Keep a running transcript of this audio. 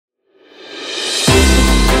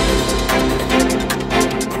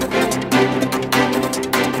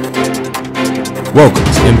Welcome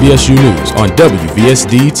to MVSU News on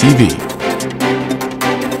WVSD TV.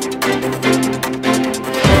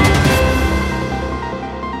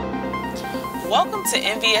 Welcome to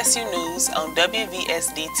MVSU News on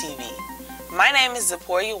WVSD TV. My name is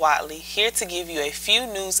Zapouria M Wadley, here to give you a few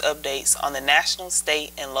news updates on the national,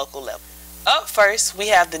 state, and local level. Up first, we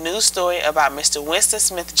have the news story about Mr. Winston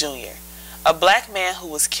Smith Jr., a black man who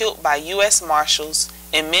was killed by U.S. Marshals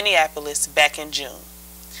in Minneapolis back in June.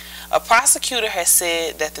 A prosecutor has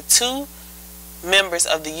said that the two members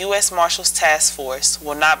of the U.S. Marshals Task Force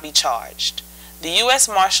will not be charged. The U.S.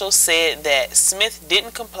 Marshals said that Smith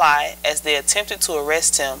didn't comply as they attempted to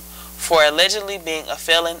arrest him for allegedly being a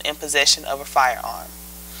felon in possession of a firearm,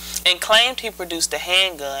 and claimed he produced a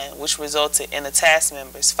handgun, which resulted in the task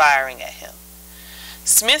members firing at him.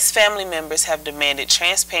 Smith's family members have demanded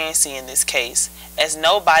transparency in this case, as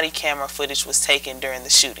no body camera footage was taken during the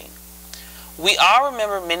shooting. We all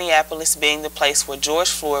remember Minneapolis being the place where George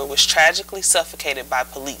Floyd was tragically suffocated by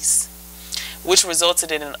police, which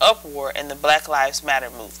resulted in an uproar in the Black Lives Matter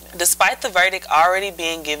movement. Despite the verdict already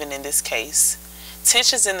being given in this case,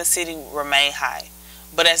 tensions in the city remain high,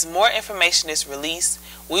 but as more information is released,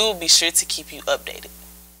 we will be sure to keep you updated.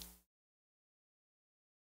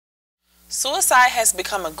 Suicide has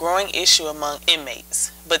become a growing issue among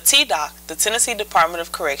inmates, but TDOC, the Tennessee Department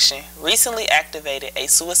of Correction, recently activated a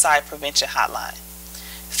suicide prevention hotline.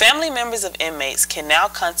 Family members of inmates can now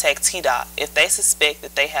contact TDOC if they suspect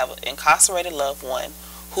that they have an incarcerated loved one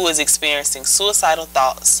who is experiencing suicidal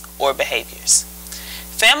thoughts or behaviors.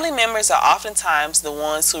 Family members are oftentimes the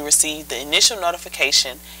ones who receive the initial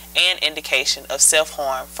notification and indication of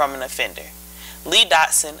self-harm from an offender. Lee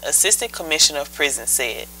Dotson, Assistant Commissioner of Prisons,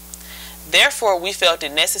 said, "Therefore, we felt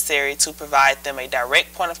it necessary to provide them a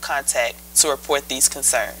direct point of contact to report these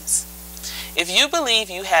concerns. If you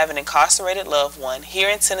believe you have an incarcerated loved one here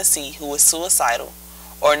in Tennessee who is suicidal,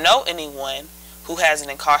 or know anyone who has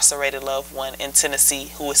an incarcerated loved one in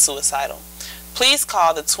Tennessee who is suicidal, please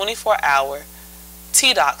call the 24-hour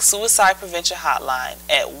TDOC Suicide Prevention Hotline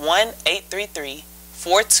at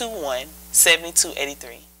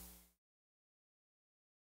 1-833-421-7283.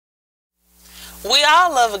 We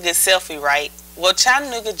all love a good selfie, right? Well,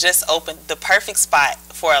 Chattanooga just opened the perfect spot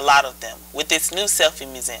for a lot of them with its new selfie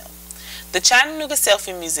museum. The Chattanooga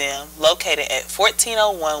Selfie Museum, located at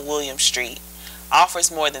 1401 William Street, offers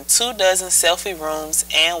more than 24 selfie rooms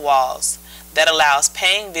and walls that allows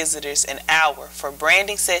paying visitors an hour for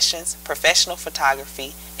branding sessions, professional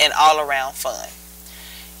photography, and all-around fun.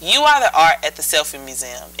 You are the art at the Selfie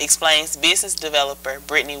Museum, explains business developer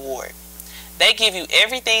Brittany Ward. They give you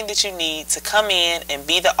everything that you need to come in and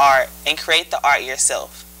be the art and create the art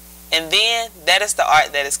yourself. And then that is the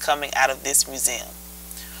art that is coming out of this museum.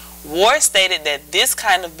 Ward stated that this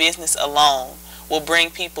kind of business alone will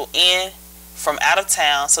bring people in from out of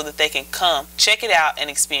town so that they can come, check it out,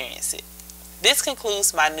 and experience it. This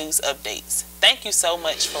concludes my news updates. Thank you so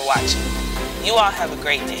much for watching. You all have a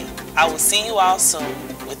great day. I will see you all soon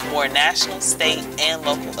with more national, state, and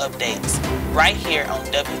local updates right here on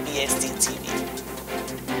WVSD TV.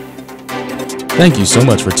 Thank you so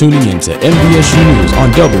much for tuning in to MVSU News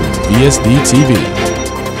on WVSD TV.